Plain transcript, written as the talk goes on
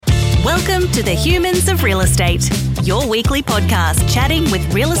Welcome to the Humans of Real Estate, your weekly podcast chatting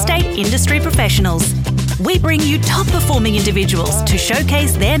with real estate industry professionals. We bring you top-performing individuals to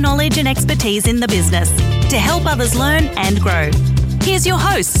showcase their knowledge and expertise in the business to help others learn and grow. Here's your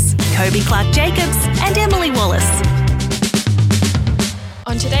hosts, Kobe Clark-Jacobs and Emily Wallace.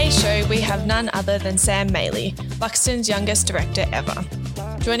 On today's show, we have none other than Sam Maley, Buxton's youngest director ever.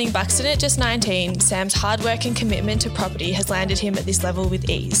 Joining Buxton at just 19, Sam's hard work and commitment to property has landed him at this level with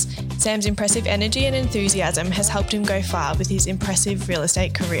ease. Sam's impressive energy and enthusiasm has helped him go far with his impressive real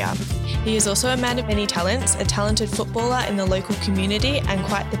estate career. He is also a man of many talents, a talented footballer in the local community and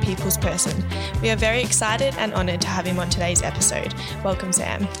quite the people's person. We are very excited and honoured to have him on today's episode. Welcome,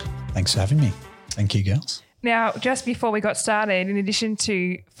 Sam. Thanks for having me. Thank you, girls. Now, just before we got started, in addition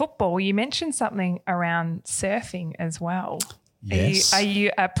to football, you mentioned something around surfing as well. Yes. Are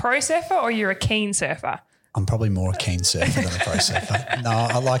you a pro surfer or you're a keen surfer? I'm probably more a keen surfer than a pro surfer. No,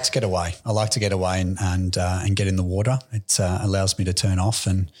 I like to get away. I like to get away and get in the water. It allows me to turn off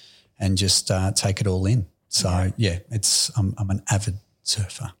and just take it all in. So, yeah, I'm an avid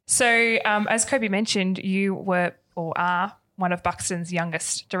surfer. So, as Kobe mentioned, you were or are one of Buxton's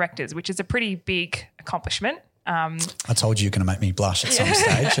youngest directors, which is a pretty big accomplishment. I told you you're going to make me blush at some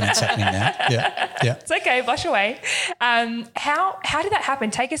stage and it's happening now. Yeah. It's okay, blush away. How did that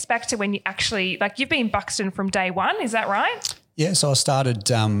happen? Take us back to when you actually, you've been Buxton from day one, is that right? Yeah, so I started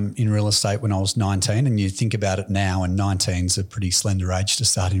in real estate when I was 19, and you think about it now, and 19's a pretty slender age to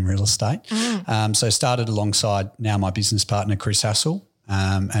start in real estate. So I started alongside now my business partner, Chris Hassel,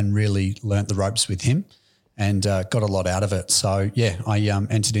 and really learnt the ropes with him. And got a lot out of it. So, yeah, I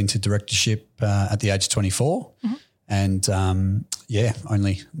entered into directorship at the age of 24 and,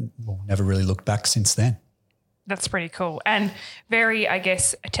 never really looked back since then. That's pretty cool and very, I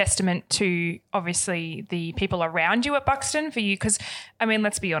guess, a testament to obviously the people around you at Buxton for you because, I mean,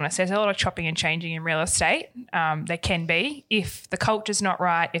 let's be honest, there's a lot of chopping and changing in real estate. There can be if the culture's not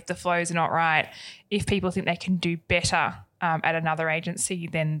right, if the flows are not right, if people think they can do better at another agency,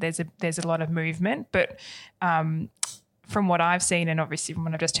 then there's a lot of movement. But from what I've seen and obviously from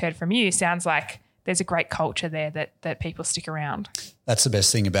what I've just heard from you, sounds like there's a great culture there that people stick around. That's the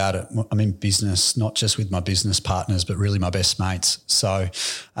best thing about it. I'm in business, not just with my business partners, but really my best mates. So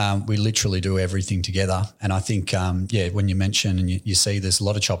we literally do everything together. And I think, when you mention and you see there's a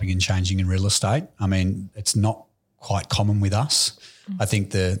lot of chopping and changing in real estate, I mean, it's not quite common with us. I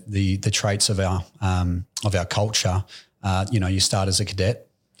think the traits of our culture, you start as a cadet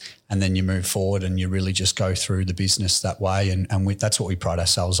and then you move forward and you really just go through the business that way. And that's what we pride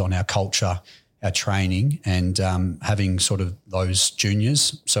ourselves on, our culture, our training and having sort of those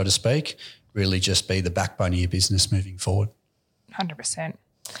juniors, so to speak, really just be the backbone of your business moving forward. 100%.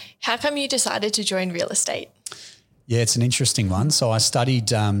 How come you decided to join real estate? Yeah, it's an interesting one. So I studied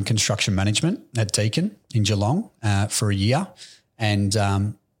construction management at Deakin in Geelong for a year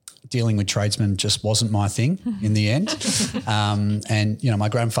and dealing with tradesmen just wasn't my thing in the end. And, my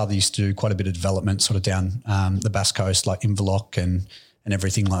grandfather used to do quite a bit of development sort of down the Bass Coast, like Inverloch and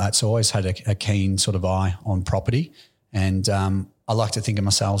everything like that. So I always had a keen sort of eye on property. And I like to think of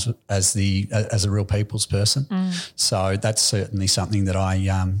myself as a real people's person. So that's certainly something that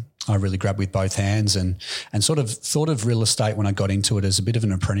I really grabbed with both hands and sort of thought of real estate when I got into it as a bit of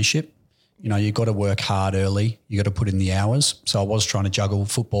an apprenticeship. You've got to work hard early. You got to put in the hours. So I was trying to juggle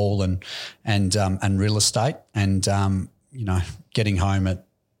football and real estate and, getting home at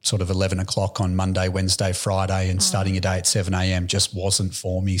sort of 11 o'clock on Monday, Wednesday, Friday and starting a day at 7 a.m. just wasn't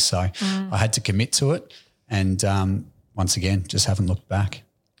for me. So I had to commit to it and once again, just haven't looked back.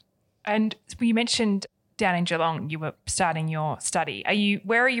 And you mentioned down in Geelong you were starting your study.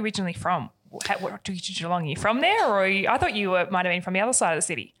 Where are you originally from? What took you to Geelong? Are you from there or I thought you might have been from the other side of the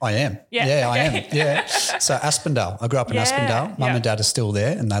city? I am. Yeah, I am. Yeah. So Aspendale. I grew up in Aspendale. Mum and Dad are still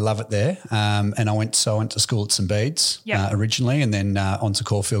there and they love it there. And I went to school at St Bede's originally and then on to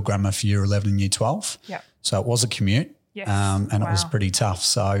Caulfield Grammar for year 11 and year 12. Yeah. So it was a commute it was pretty tough.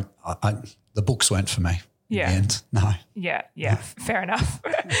 So the books weren't for me. Yeah. In the end. No. Yeah. Fair enough.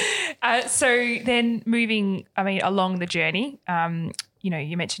 So then moving, along the journey,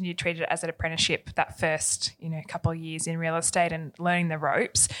 you mentioned you treated it as an apprenticeship that first, couple of years in real estate and learning the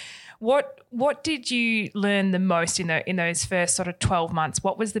ropes. What did you learn the most in those first sort of 12 months?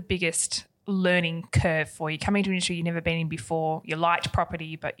 What was the biggest learning curve for you? Coming to an industry you've never been in before, you liked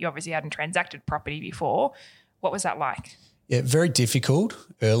property, but you obviously hadn't transacted property before. What was that like? Yeah, very difficult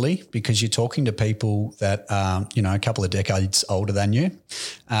early because you're talking to people that are, a couple of decades older than you.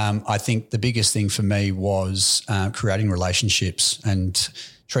 I think the biggest thing for me was creating relationships and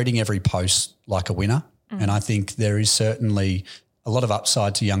treating every post like a winner. And I think there is certainly a lot of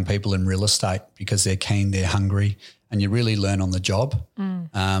upside to young people in real estate because they're keen, they're hungry, and you really learn on the job.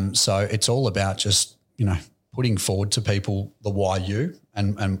 So it's all about just, putting forward to people the why you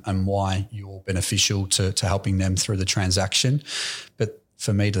and why you're beneficial to helping them through the transaction. But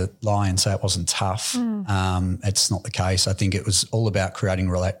for me to lie and say it wasn't tough, it's not the case. I think it was all about creating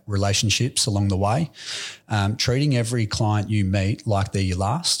relationships along the way, treating every client you meet like they're your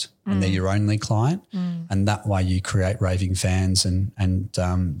last and they're your only client, and that way you create raving fans, and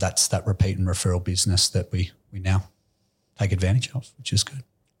that's that repeat and referral business that we now take advantage of, which is good.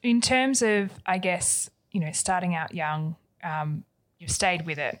 In terms of, I guess, starting out young, you've stayed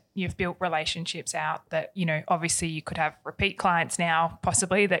with it. You've built relationships out that, obviously you could have repeat clients now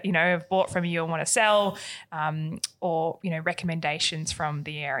possibly that, have bought from you and want to sell, or, recommendations from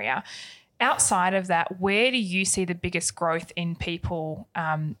the area. Outside of that, where do you see the biggest growth in people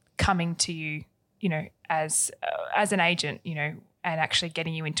coming to you, as an agent, and actually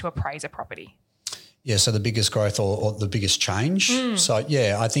getting you into appraise a property? Yeah, so the biggest growth or the biggest change. So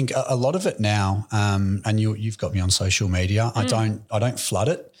yeah, I think a lot of it now, and you've got me on social media. I don't flood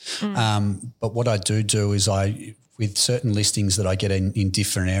it, but what I do is with certain listings that I get in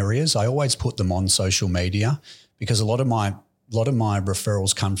different areas, I always put them on social media because a lot of my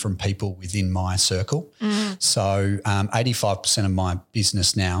referrals come from people within my circle. So 85% of my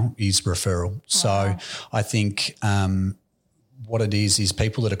business now is referral. Wow. So I think what it is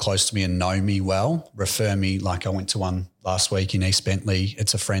people that are close to me and know me well refer me. Like I went to one last week in East Bentley.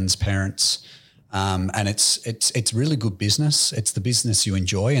 It's a friend's parents, and it's really good business. It's the business you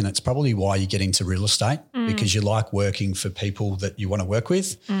enjoy, and it's probably why you get into real estate because you like working for people that you want to work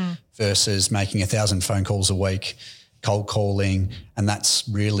with versus making 1,000 phone calls a week, cold calling, and that's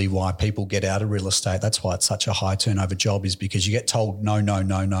really why people get out of real estate. That's why it's such a high turnover job, is because you get told no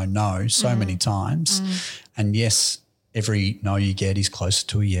so many times, and yes, every no you get is closer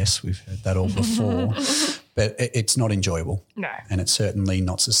to a yes. We've heard that all before, but it's not enjoyable. No. And it's certainly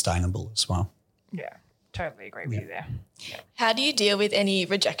not sustainable as well. Yeah, totally agree with you there. Yeah. How do you deal with any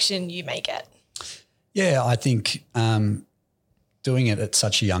rejection you may get? Yeah, I think doing it at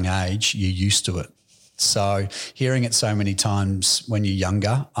such a young age, you're used to it. So hearing it so many times when you're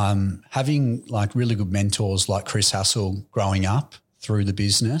younger, having like really good mentors like Chris Hassel growing up through the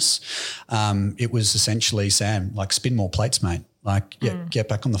business, it was essentially, Sam, like spin more plates, mate. Like get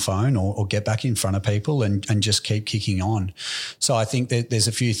back on the phone or get back in front of people and just keep kicking on. So I think that there's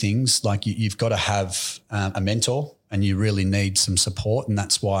a few things like you've got to have a mentor and you really need some support, and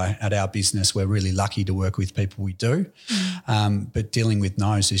that's why at our business we're really lucky to work with people we do. But dealing with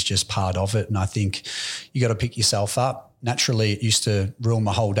no's is just part of it, and I think you got to pick yourself up. Naturally, it used to rule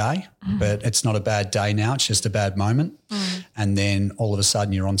my whole day, but it's not a bad day now. It's just a bad moment. And then all of a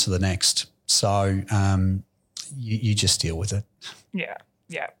sudden you're on to the next. So you just deal with it. Yeah.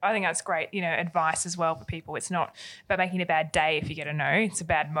 Yeah, I think that's great, advice as well for people. It's not about making a bad day if you get a no. It's a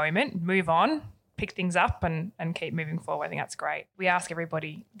bad moment. Move on, pick things up and keep moving forward. I think that's great. We ask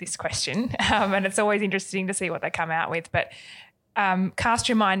everybody this question and it's always interesting to see what they come out with. But cast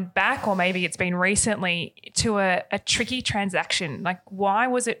your mind back, or maybe it's been recently, to a tricky transaction. Like, why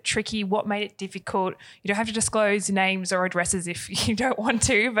was it tricky? What made it difficult? You don't have to disclose names or addresses if you don't want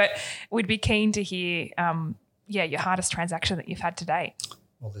to, but we'd be keen to hear, your hardest transaction that you've had to date.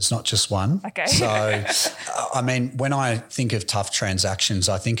 Well, there's not just one. Okay. So, I mean, when I think of tough transactions,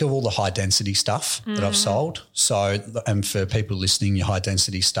 I think of all the high density stuff that I've sold. So, and for people listening, your high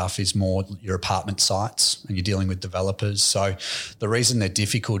density stuff is more your apartment sites and you're dealing with developers. So the reason they're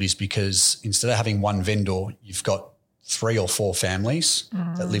difficult is because instead of having one vendor, you've got 3 or 4 families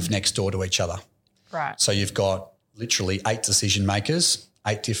that live next door to each other. Right. So you've got literally 8 decision makers,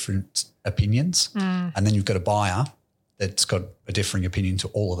 8 different opinions, and then you've got a buyer that's got a differing opinion to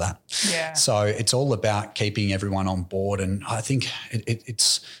all of that. Yeah. So it's all about keeping everyone on board, and I think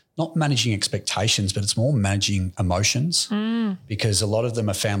it's not managing expectations, but it's more managing emotions because a lot of them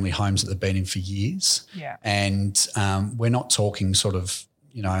are family homes that they've been in for years. Yeah. And we're not talking sort of,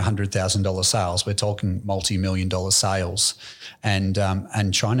 $100,000 sales. We're talking multi-million-dollar sales, and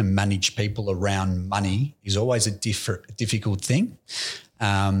trying to manage people around money is always a difficult thing.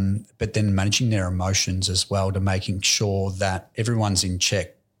 But then managing their emotions as well, to making sure that everyone's in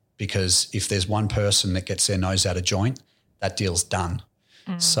check, because if there's one person that gets their nose out of joint, that deal's done.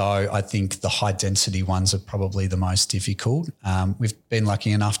 So I think the high density ones are probably the most difficult. We've been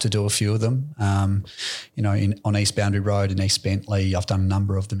lucky enough to do a few of them, on East Boundary Road in East Bentley. I've done a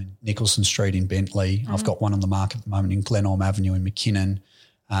number of them in Nicholson Street in Bentley. I've got one on the market at the moment in Glenelm Avenue in McKinnon.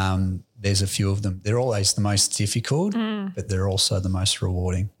 There's a few of them. They're always the most difficult, but they're also the most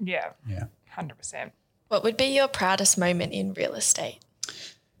rewarding. Yeah. Yeah. 100%. What would be your proudest moment in real estate?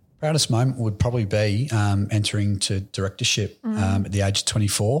 Proudest moment would probably be entering to directorship at the age of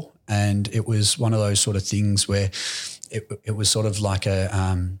 24. And it was one of those sort of things where it was sort of like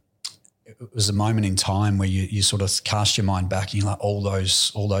it was a moment in time where you sort of cast your mind back and you're like, all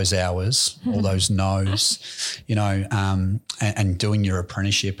those hours, all those no's, and doing your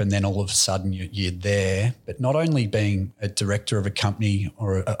apprenticeship, and then all of a sudden you're there. But not only being a director of a company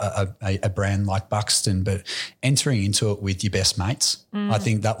or a brand like Buxton, but entering into it with your best mates. I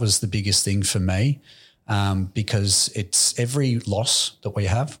think that was the biggest thing for me. Because it's every loss that we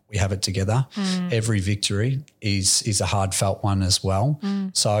have it together. Every victory is a hard felt one as well.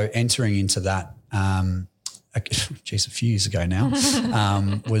 So entering into that, a few years ago now,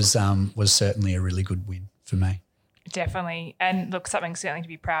 was certainly a really good win for me. Definitely. And look, something certainly to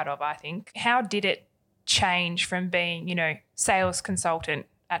be proud of, I think. How did it change from being, sales consultant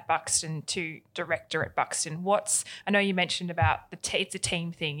at Buxton to director at Buxton? I know you mentioned about it's a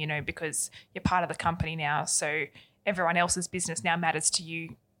team thing, because you're part of the company now, so everyone else's business now matters to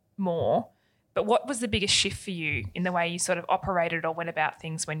you more. But what was the biggest shift for you in the way you sort of operated or went about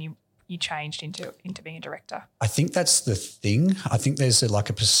things when you changed into being a director? I think that's the thing. I think there's a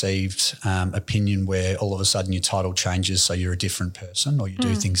perceived opinion where all of a sudden your title changes, so you're a different person or you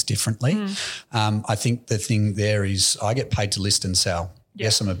do things differently. I think the thing there is I get paid to list and sell. Yep.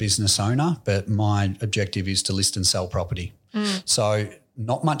 Yes, I'm a business owner, but my objective is to list and sell property. So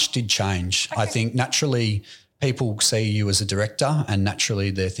not much did change. Okay. I think naturally people see you as a director and naturally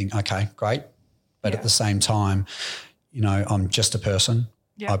they think, okay, great. But at the same time, I'm just a person.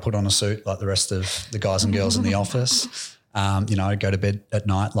 Yep. I put on a suit like the rest of the guys and girls in the office. I go to bed at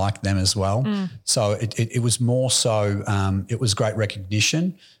night like them as well. So it was more so it was great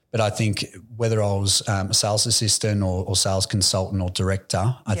recognition. But I think whether I was a sales assistant or sales consultant or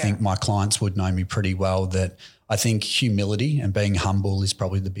director, I think my clients would know me pretty well that I think humility and being humble is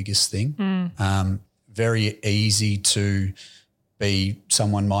probably the biggest thing. Very easy to be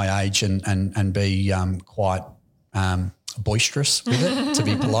someone my age and be quite boisterous with it, to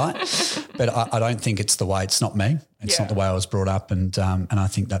be polite. But I don't think it's the way. It's not me. It's not the way I was brought up, and I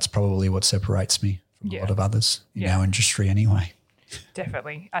think that's probably what separates me from a lot of others in our industry anyway.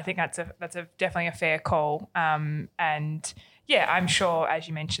 Definitely. I think that's definitely a fair call. And I'm sure, as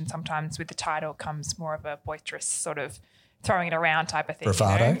you mentioned, sometimes with the title comes more of a boisterous sort of throwing it around type of thing.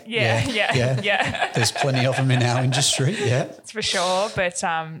 Bravado. Yeah. There's plenty of them in our industry. Yeah. That's for sure. But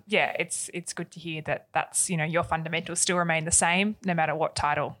it's good to hear that that's, your fundamentals still remain the same no matter what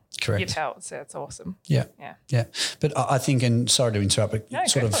title you've held. So that's awesome. Yeah. But I think, and sorry to interrupt,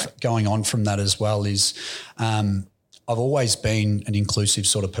 but going on from that as well is I've always been an inclusive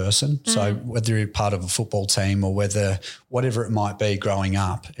sort of person. So whether you're part of a football team or whatever it might be growing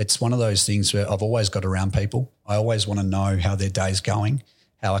up, it's one of those things where I've always got around people. I always want to know how their day's going,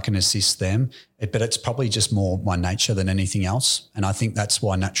 how I can assist them. But it's probably just more my nature than anything else. And I think that's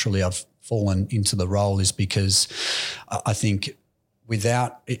why naturally I've fallen into the role, is because I think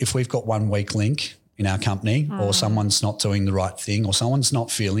if we've got one weak link in our company or someone's not doing the right thing or someone's not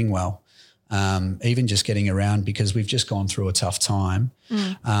feeling well, even just getting around because we've just gone through a tough time,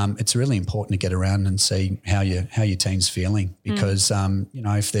 it's really important to get around and see how your team's feeling because,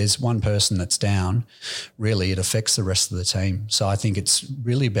 if there's one person that's down, really it affects the rest of the team. So I think it's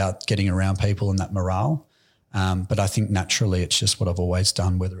really about getting around people and that morale. But I think naturally it's just what I've always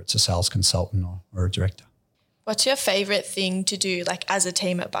done, whether it's a sales consultant or a director. What's your favourite thing to do as a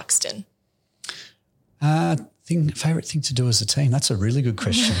team at Buxton? Favourite thing to do as a team? That's a really good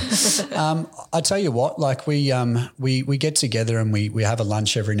question. I tell you what, we get together and we have a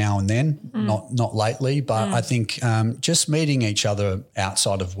lunch every now and then, not lately, but I think just meeting each other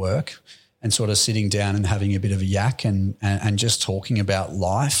outside of work and sort of sitting down and having a bit of a yak and just talking about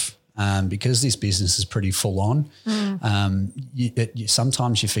life. Because this business is pretty full on,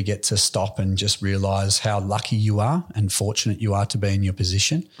 sometimes you forget to stop and just realise how lucky you are and fortunate you are to be in your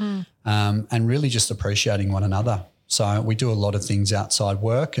position and really just appreciating one another. So we do a lot of things outside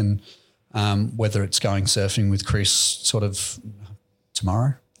work and whether it's going surfing with Chris sort of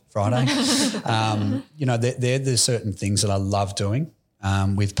tomorrow, Friday, there's certain things that I love doing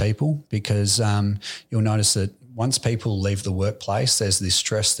with people because you'll notice that once people leave the workplace, there's this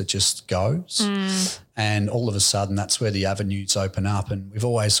stress that just goes and all of a sudden that's where the avenues open up. And we've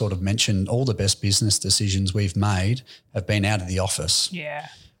always sort of mentioned all the best business decisions we've made have been out of the office. Yeah.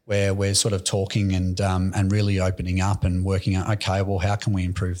 Where we're sort of talking and really opening up and working out, okay, well, how can we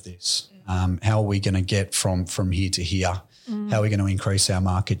improve this? How are we going to get from here to here? How are we going to increase our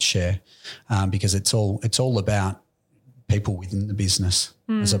market share? Because it's all about people within the business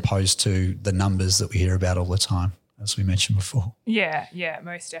as opposed to the numbers that we hear about all the time, as we mentioned before. Yeah,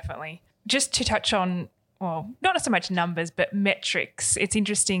 most definitely. Just to touch on, well, not so much numbers, but metrics. It's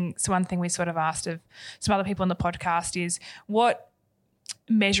interesting. So one thing we sort of asked of some other people on the podcast is what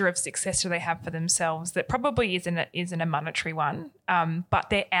measure of success do they have for themselves that probably isn't a monetary one, but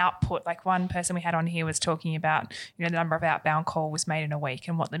their output. Like one person we had on here was talking about, the number of outbound calls made in a week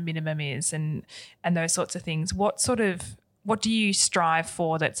and what the minimum is and those sorts of things. What do you strive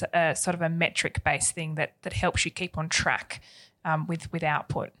for that's a sort of a metric-based thing that helps you keep on track with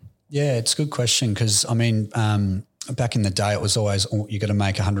output? Yeah, it's a good question because, back in the day it was always you got to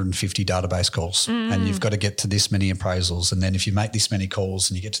make 150 database calls and you've got to get to this many appraisals, and then if you make this many calls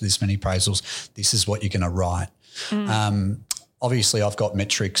and you get to this many appraisals, this is what you're going to write. Obviously I've got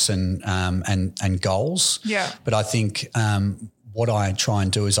metrics and goals, but I think what I try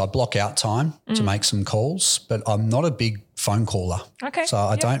and do is I block out time to make some calls, but I'm not a big phone caller. Okay. So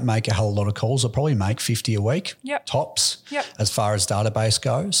I don't make a hell of a lot of calls. I probably make 50 a week, tops, as far as database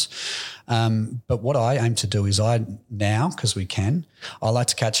goes. But what I aim to do is because we can, I like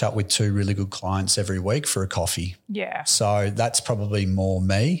to catch up with 2 really good clients every week for a coffee. Yeah. So that's probably more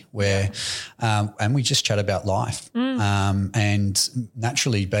me where, and we just chat about life. And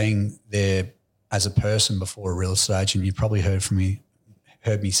naturally being there as a person before a real estate agent, you probably heard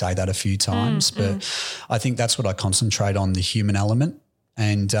me say that a few times, but I think that's what I concentrate on, the human element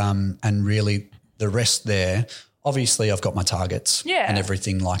and really the rest there. Obviously I've got my targets and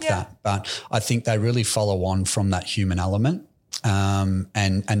everything like that, but I think they really follow on from that human element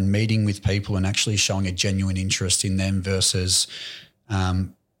and meeting with people and actually showing a genuine interest in them versus,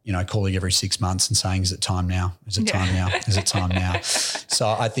 calling every 6 months and saying, is it time now? Is it time now? Is it time now? So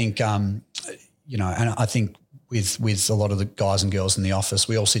I think, and I think with a lot of the guys and girls in the office,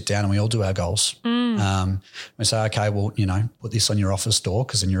 we all sit down and we all do our goals. We say, okay, well, put this on your office door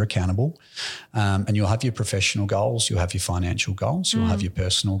because then you're accountable, and you'll have your professional goals, you'll have your financial goals, you'll have your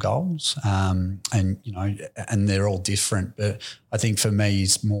personal goals, and they're all different. But I think for me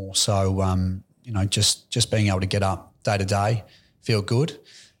it's more so, just being able to get up day to day, feel good,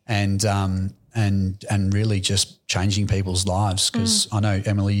 and really just changing people's lives because I know,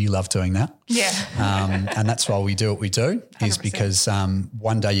 Emily, you love doing that. Yeah. And that's why we do what we do 100%. Is because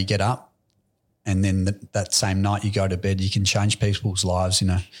one day you get up and then that same night you go to bed, you can change people's lives in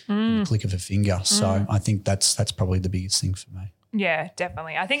a click of a finger. So I think that's probably the biggest thing for me. Yeah,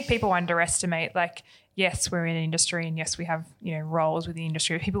 definitely. I think people underestimate, yes, we're in an industry and yes, we have, roles with the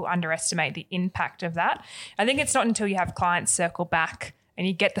industry. People underestimate the impact of that. I think it's not until you have clients circle back and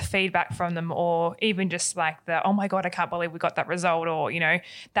you get the feedback from them, or even just oh my God, I can't believe we got that result, or,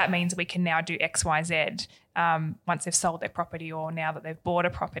 that means we can now do X, Y, Z once they've sold their property or now that they've bought a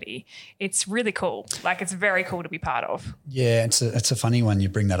property. It's really cool. It's very cool to be part of. Yeah, it's a funny one you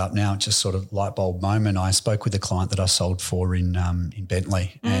bring that up now. It's just sort of light bulb moment. I spoke with a client that I sold for in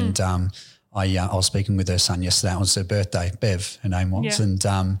Bentley and I was speaking with her son yesterday. It was her birthday, Bev, her name was. Yeah.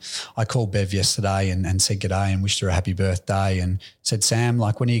 And I called Bev yesterday and said g'day and wished her a happy birthday and said, Sam,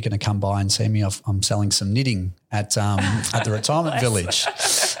 when are you going to come by and see me? I'm selling some knitting at the retirement village.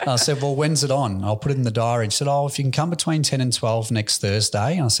 I said, well, when's it on? I'll put it in the diary. She said, if you can come between 10 and 12 next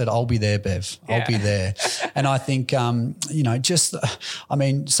Thursday. And I said, I'll be there, Bev. Yeah. I'll be there. And I think, some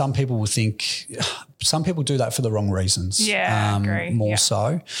people will think some people do that for the wrong reasons. Yeah, I agree. More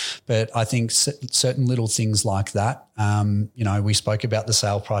so. But I think certain little things like that, we spoke about the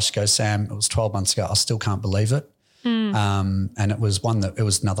sale price. She goes, Sam, it was 12 months ago. I still can't believe it. And it was it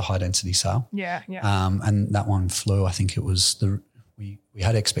was another high density sale. Yeah. And that one flew. I think it was we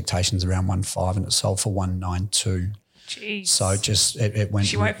had expectations around 1.5 and it sold for 1.92. Jeez. So just it went.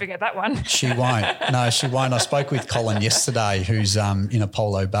 She won't forget that one. She won't. No, she won't. I spoke with Colin yesterday, who's in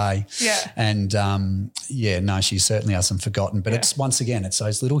Apollo Bay. Yeah. And she certainly hasn't forgotten. But it's once again, it's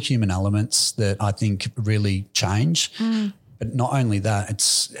those little human elements that I think really change. But not only that,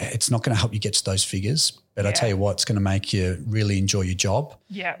 it's not going to help you get to those figures. But I tell you what, it's going to make you really enjoy your job.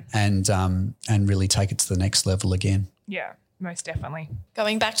 Yeah. And really take it to the next level again. Yeah. Most definitely.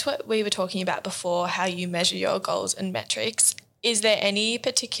 Going back to what we were talking about before, how you measure your goals and metrics, is there any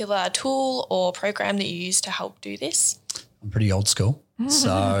particular tool or program that you use to help do this? I'm pretty old school.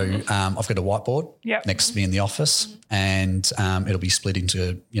 So I've got a whiteboard next to me in the office and it'll be split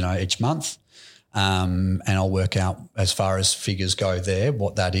into, each month. And I'll work out as far as figures go there,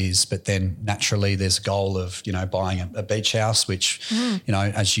 what that is. But then naturally there's a goal of, buying a beach house, which,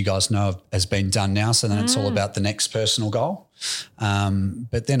 as you guys know, has been done now. So then it's all about the next personal goal.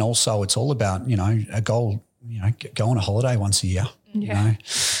 But then also it's all about, a goal, go on a holiday once a year. You know,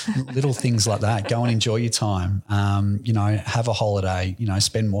 little things like that. Go and enjoy your time. You know, have a holiday. You know,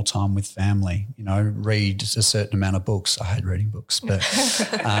 spend more time with family. You know, read a certain amount of books. I hate reading books, but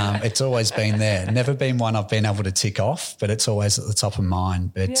it's always been there. Never been one I've been able to tick off, but it's always at the top of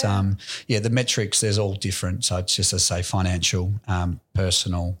mind. But the metrics, there's all different. So it's just, as I say, financial,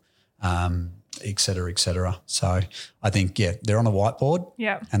 personal, et cetera, et cetera. So I think, they're on a whiteboard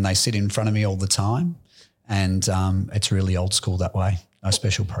and they sit in front of me all the time. And it's really old school that way. No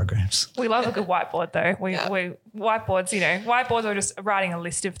special programs. We love a good whiteboard though. We whiteboards, you know, whiteboards are just writing a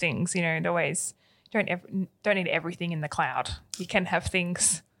list of things, you know, and always don't need everything in the cloud. You can have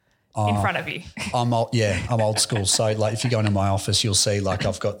things in front of you. I'm old school. So like if you go into my office, you'll see like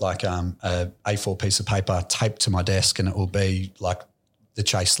I've got like a A4 piece of paper taped to my desk, and it will be like the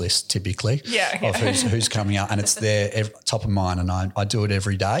chase list typically of who's coming out, and it's there top of mind, and I do it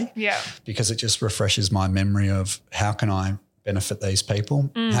every day because it just refreshes my memory of how can I benefit these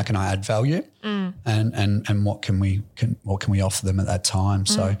people, how can I add value, and what can we offer them at that time.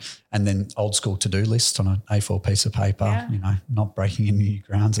 So, and then old school to-do list on an A4 piece of paper, you know, not breaking any new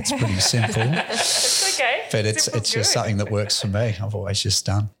grounds. It's pretty simple. It's okay. But it's just something that works for me. I've always just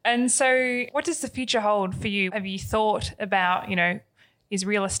done. And so what does the future hold for you? Have you thought about, you know, is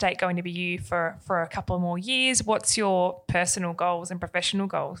real estate going to be you for a couple more years? What's your personal goals and professional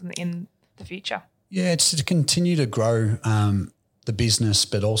goals in the future? Yeah, it's to continue to grow the business,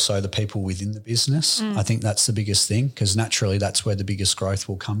 but also the people within the business. I think that's the biggest thing, because naturally that's where the biggest growth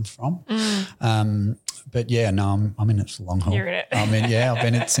will come from. But I'm in it for the long haul. You're in it. I've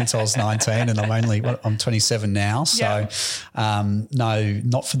been in it since I was 19, and I'm 27 now. So no,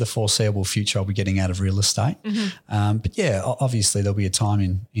 not for the foreseeable future. I'll be getting out of real estate. But obviously there'll be a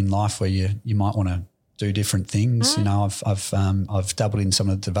time in life where you might want to do different things. You know, I've dabbled in some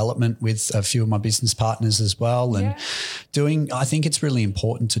of the development with a few of my business partners as well, and I think it's really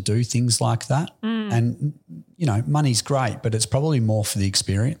important to do things like that. And you know, money's great, but it's probably more for the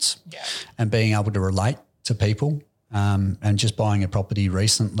experience and being able to relate to people. And just buying a property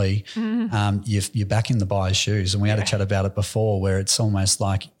recently, you're back in the buyer's shoes, and we had a chat about it before, where it's almost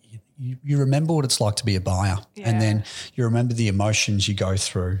like you remember what it's like to be a buyer, and then you remember the emotions you go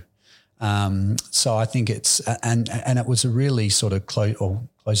through. So I think it's and it was a really sort of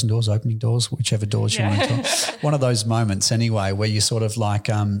closing doors, opening doors, whichever doors you want to talk. One of those moments anyway, where you sort of like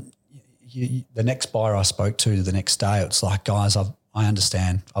the next buyer I spoke to the next day, it's like, guys, I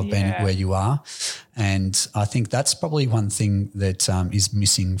understand. I've been where you are, and I think that's probably one thing that is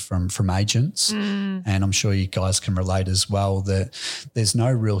missing from agents, and I'm sure you guys can relate as well, that there's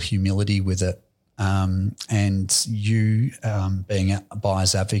no real humility with it. And you being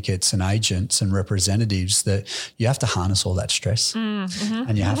buyers advocates and agents and representatives, that you have to harness all that stress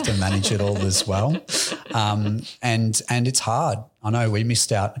and you have to manage it all as well. And it's hard. I know we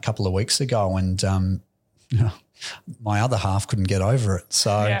missed out a couple of weeks ago, and my other half couldn't get over it.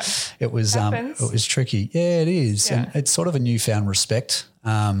 So it was tricky. Yeah, it is. Yeah. And it's sort of a newfound respect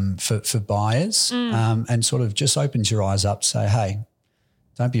for buyers and sort of just opens your eyes up, say, hey,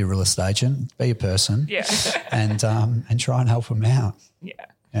 don't be a real estate agent, be a person, and try and help them out.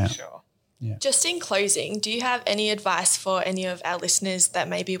 Yeah, sure. Yeah. Just in closing, do you have any advice for any of our listeners that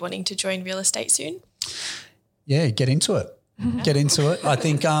may be wanting to join real estate soon? Yeah, get into it. Get into it. I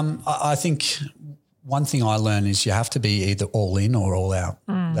think one thing I learned is you have to be either all in or all out.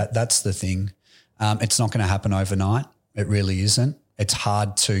 That's the thing. It's not going to happen overnight. It really isn't. It's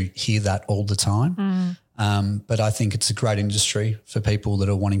hard to hear that all the time. But I think it's a great industry for people that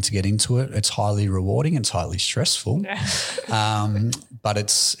are wanting to get into it. It's highly rewarding. It's highly stressful, but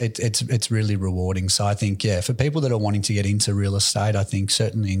it's really rewarding. So I think, for people that are wanting to get into real estate, I think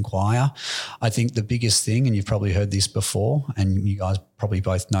certainly inquire. I think the biggest thing, and you've probably heard this before, and you guys probably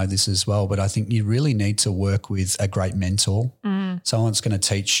both know this as well, but I think you really need to work with a great mentor, someone that's going to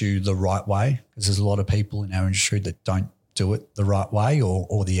teach you the right way, because there's a lot of people in our industry that don't do it the right way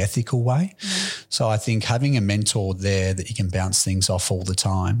or the ethical way. So I think having a mentor there that you can bounce things off all the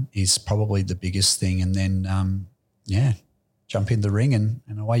time is probably the biggest thing. And then, jump in the ring and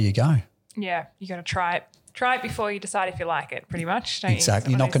away you go. Yeah, you got to try it. Try it before you decide if you like it, pretty much, don't you?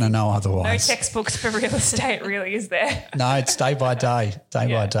 Exactly. You're not going to know otherwise. No textbooks for real estate really, is there? No, it's day by day,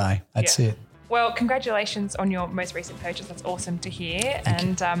 by day. That's it. Well, congratulations on your most recent purchase. That's awesome to hear.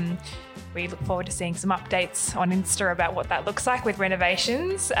 And we look forward to seeing some updates on Insta about what that looks like with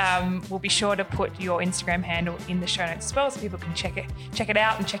renovations. We'll be sure to put your Instagram handle in the show notes as well, so people can check it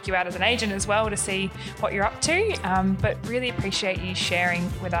out and check you out as an agent as well to see what you're up to. But really appreciate you sharing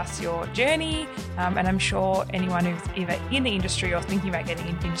with us your journey. And I'm sure anyone who's either in the industry or thinking about getting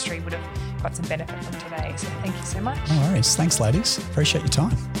into the industry would have got some benefit from today. So thank you so much. No worries. Thanks, ladies. Appreciate your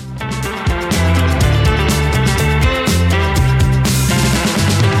time.